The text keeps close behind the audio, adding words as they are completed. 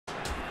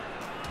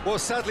Well,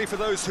 sadly for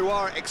those who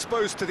are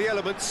exposed to the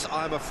elements,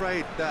 I'm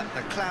afraid that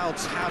the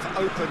clouds have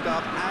opened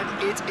up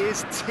and it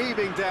is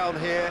teeming down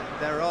here.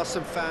 There are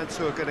some fans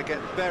who are going to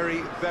get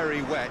very,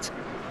 very wet.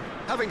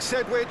 Having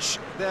said which,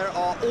 there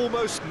are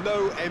almost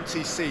no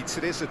empty seats.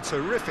 It is a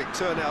terrific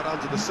turnout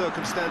under the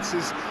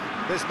circumstances.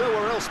 There's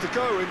nowhere else to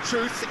go, in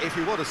truth, if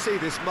you want to see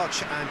this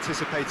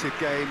much-anticipated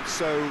game.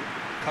 So,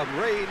 come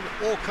rain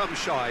or come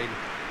shine,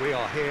 we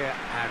are here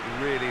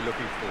and really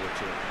looking forward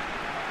to it.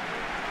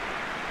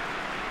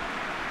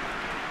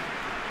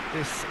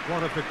 This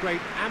one of the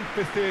great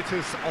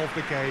amphitheatres of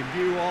the game.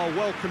 You are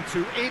welcome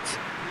to it,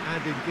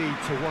 and indeed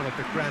to one of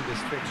the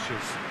grandest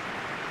fixtures.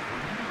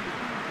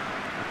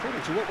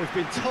 According to what we've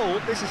been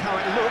told, this is how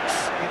it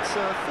looks. It's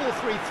a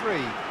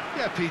 4-3-3.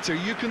 Yeah, Peter,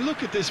 you can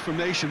look at this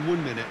formation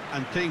 1 minute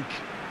and think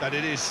that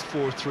it is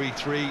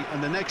 4-3-3,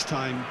 and the next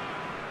time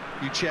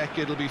you check,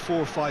 it'll be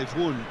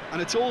 4-5-1.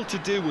 And it's all to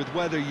do with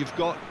whether you've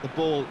got the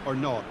ball or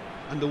not,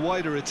 and the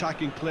wider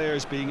attacking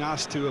players being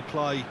asked to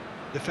apply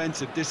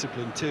defensive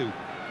discipline too.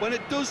 When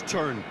it does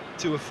turn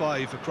to a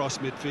 5 across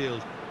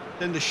midfield,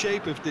 then the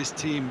shape of this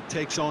team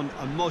takes on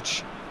a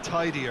much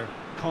tidier,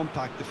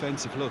 compact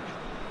defensive look.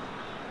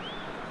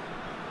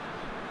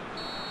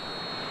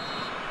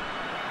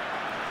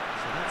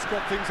 So that's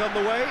got things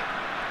underway.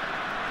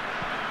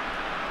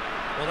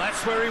 Well,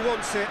 that's where he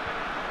wants it.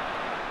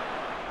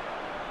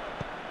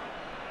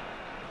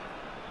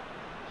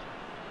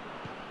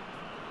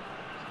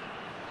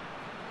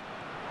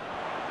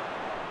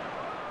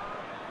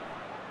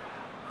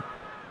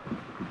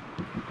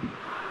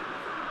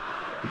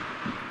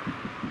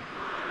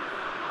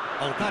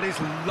 Oh, that is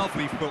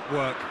lovely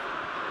footwork.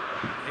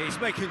 He's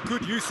making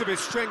good use of his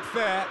strength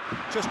there,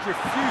 just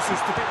refuses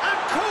to be... And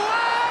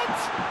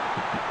Coupe!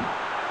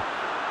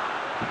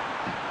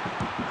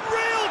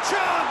 Real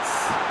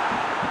chance!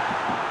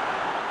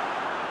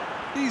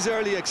 These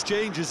early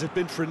exchanges have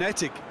been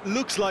frenetic.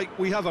 Looks like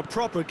we have a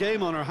proper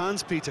game on our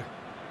hands, Peter.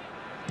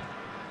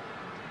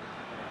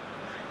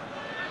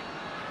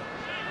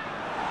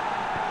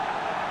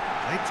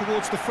 Played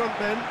towards the front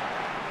then.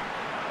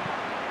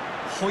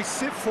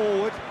 Hoists it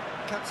forward.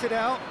 Cuts it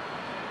out.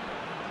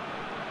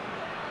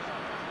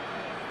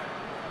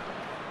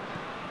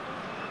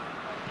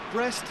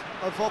 Brest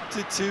have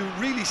opted to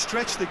really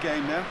stretch the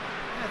game now.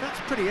 Yeah, that's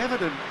pretty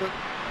evident, but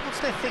what's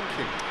their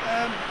thinking?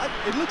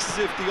 It looks as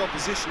if the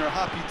opposition are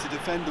happy to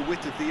defend the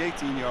width of the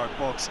 18-yard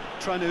box,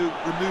 trying to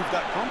remove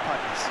that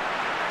compactness.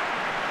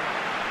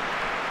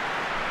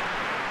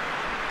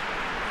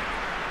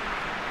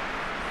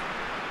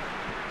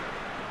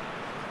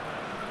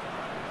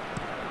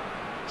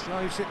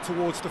 Drives it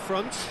towards the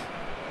front.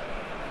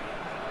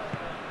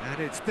 And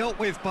it's dealt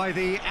with by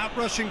the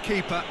out-rushing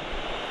keeper.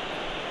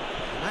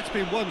 And that's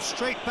been won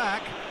straight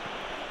back.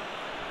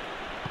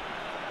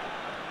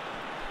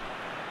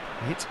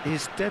 It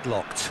is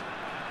deadlocked.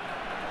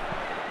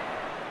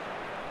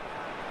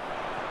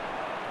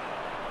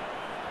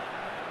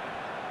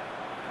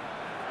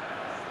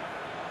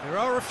 There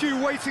are a few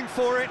waiting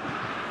for it.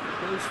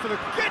 Goes for the...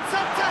 Gets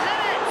up to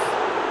head it!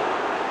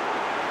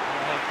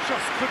 Oh,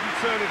 just couldn't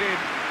turn it in.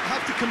 I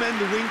have to commend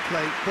the wing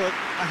play, but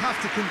I have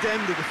to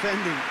condemn the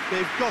defending.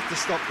 They've got to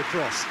stop the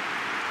cross.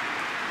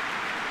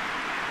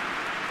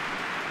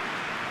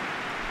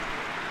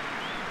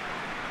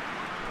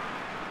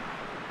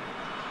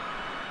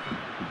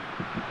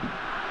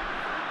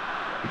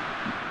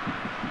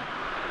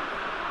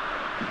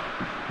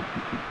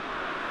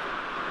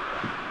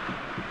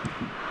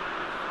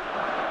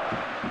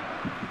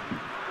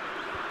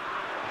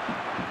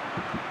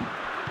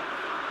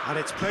 And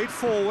it's played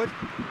forward.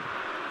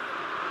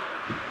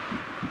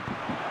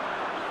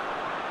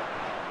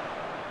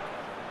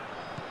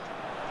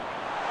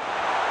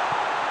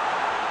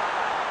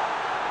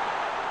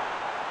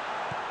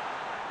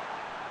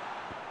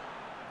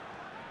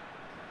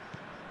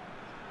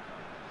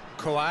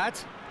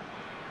 Coupe.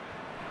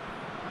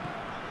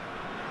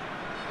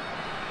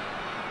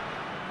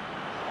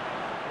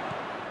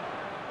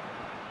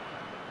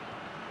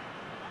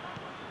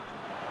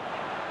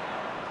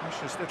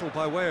 Precious little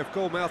by way of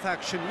goalmouth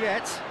action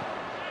yet.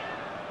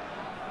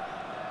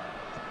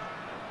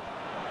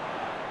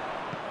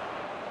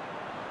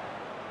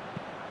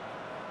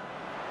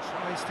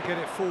 Tries to get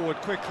it forward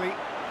quickly.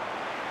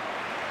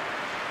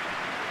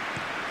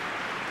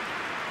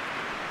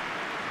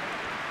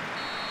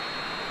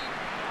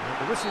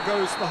 The whistle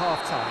goes for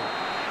half-time.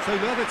 So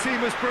now the team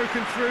has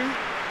broken through,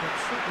 but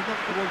certainly not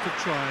the want of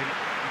trying.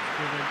 It's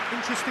been an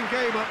interesting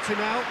game up to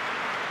now,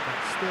 but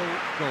still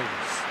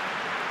goals.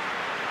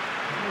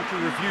 I want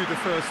to review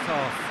the first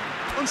half.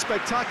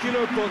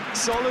 Unspectacular, but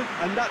solid,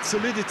 and that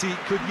solidity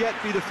could yet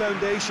be the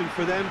foundation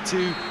for them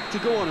to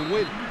go on and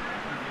win.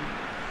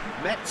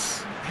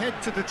 Metz head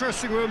to the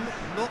dressing room,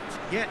 not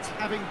yet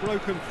having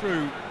broken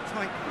through.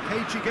 Tight,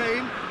 cagey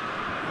game.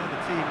 Now the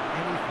team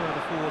any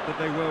further forward than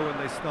they were when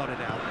they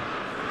started out.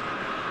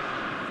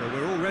 So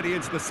we're already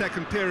into the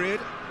second period.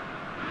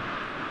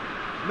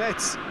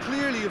 Metz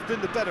clearly have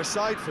been the better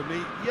side for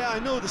me. Yeah, I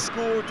know the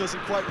score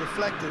doesn't quite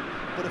reflect it,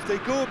 but if they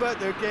go about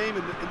their game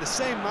in the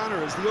same manner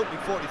as the opening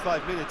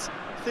 45 minutes,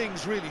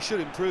 things really should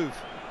improve.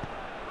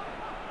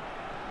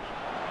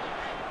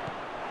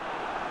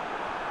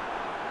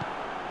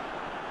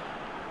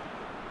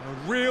 A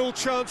real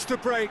chance to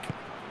break.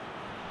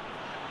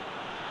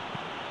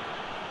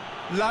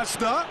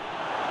 Lasner.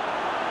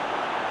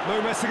 No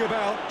messing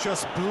about,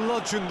 just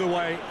bludgeoned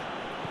away.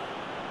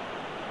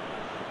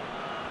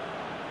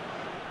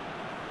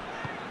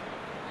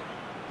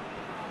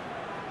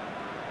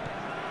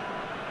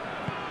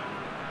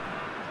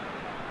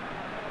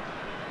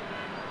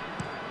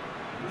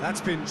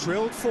 That's been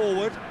drilled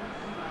forward.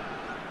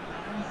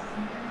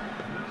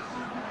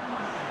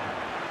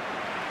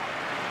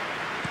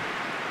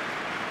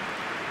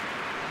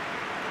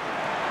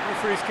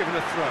 Referee's given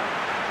a throw.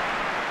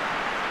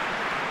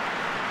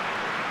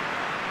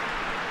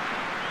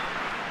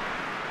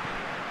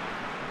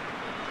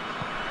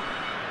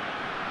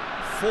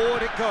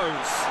 Forward it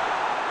goes.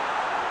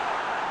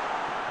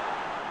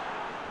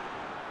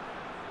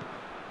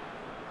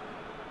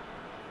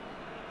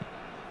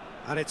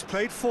 And it's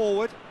played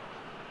forward.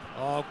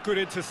 Oh, good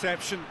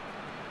interception.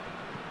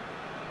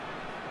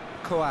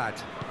 Coupe.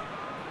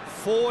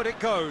 Forward it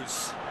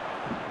goes.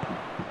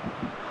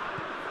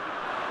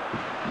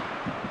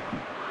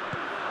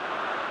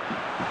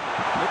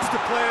 Looks to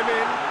play him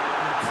in.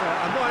 It's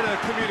a minor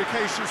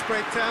communications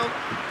breakdown.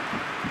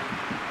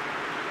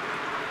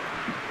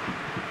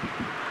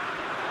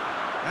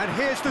 And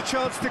here's the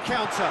chance to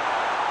counter.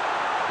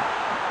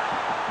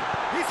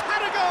 He's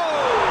had a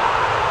goal!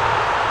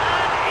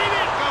 And in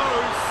it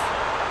goes!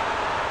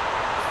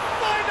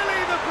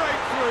 Finally the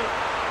breakthrough!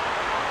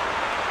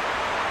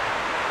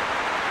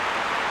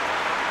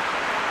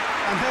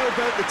 And how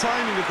about the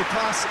timing of the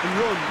pass and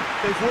run?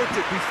 They've worked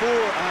it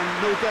before and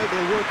no doubt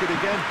they'll work it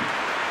again.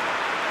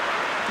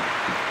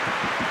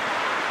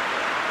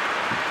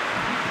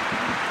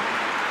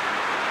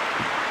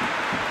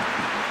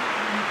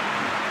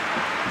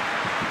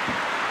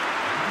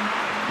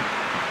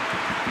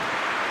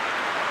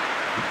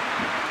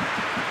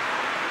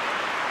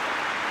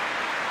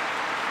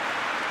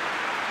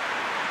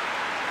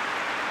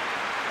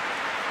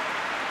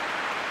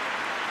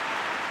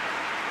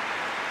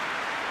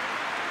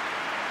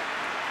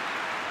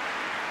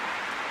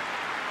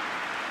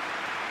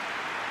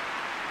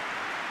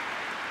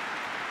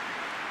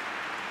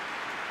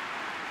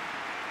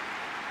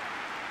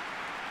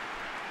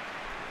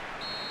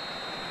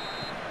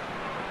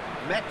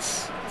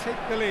 Metz take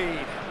the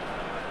lead.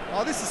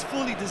 Oh, this is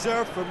fully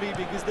deserved for me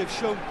because they've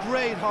shown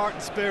great heart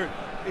and spirit.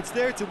 It's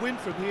there to win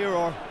from here,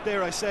 or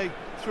dare I say,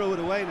 throw it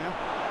away now.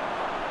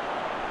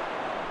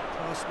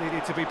 Pass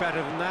needed to be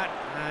better than that,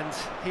 and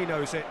he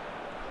knows it.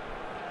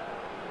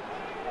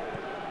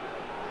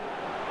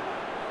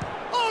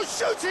 Oh,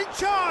 shooting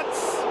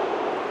chance!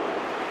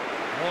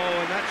 Oh,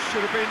 and that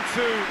should have been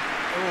two.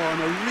 Oh,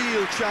 and a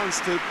real chance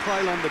to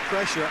pile on the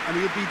pressure, and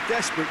he'll be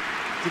desperate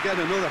to get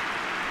another.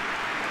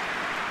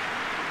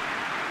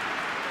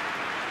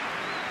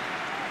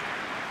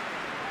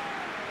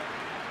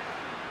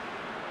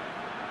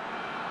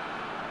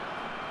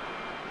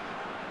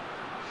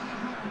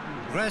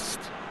 Brest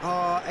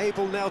are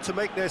able now to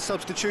make their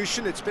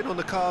substitution. It's been on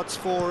the cards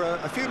for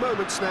a few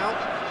moments now.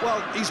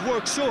 Well, he's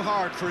worked so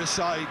hard for his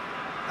side,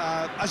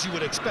 as you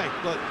would expect,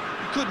 but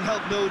you couldn't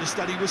help notice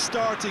that he was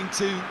starting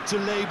to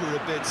labour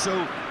a bit,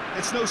 so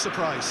it's no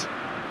surprise.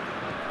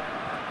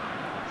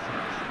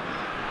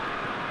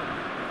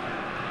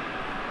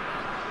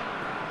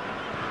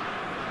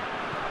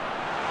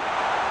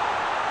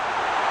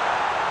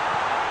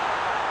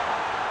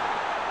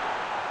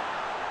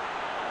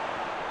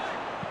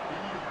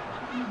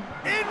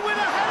 In with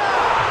a header!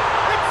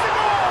 It's a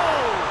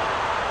goal!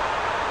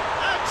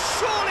 And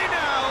surely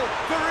now,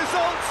 the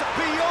result's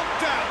beyond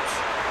doubt.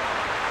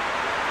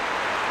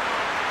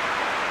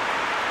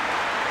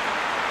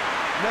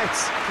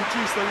 Metz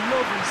produced a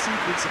lovely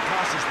sequence of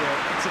passes there.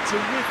 It's a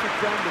terrific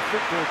brand of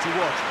football to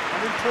watch,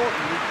 and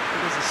importantly,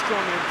 it is a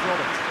strong end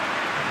product.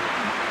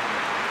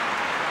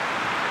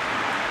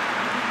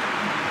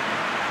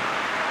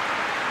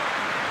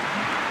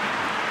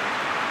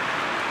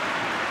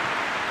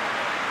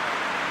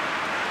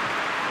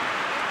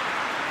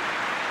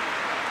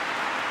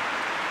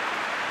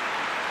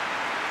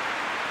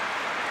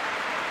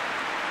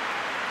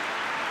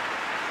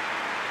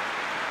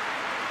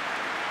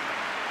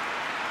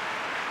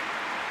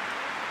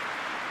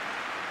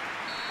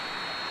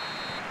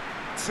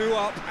 Two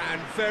up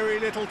and very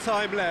little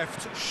time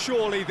left.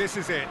 Surely this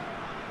is it.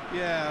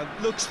 Yeah,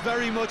 looks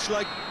very much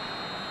like...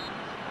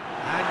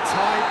 And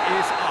time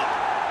is up.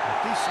 A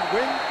decent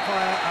win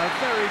via a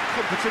very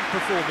competent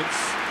performance.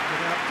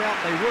 Without doubt,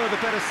 they were the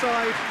better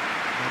side,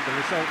 and the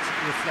result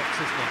reflects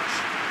as much.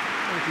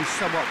 How would you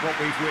sum up what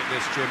we've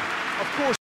witnessed, Jim? Of course.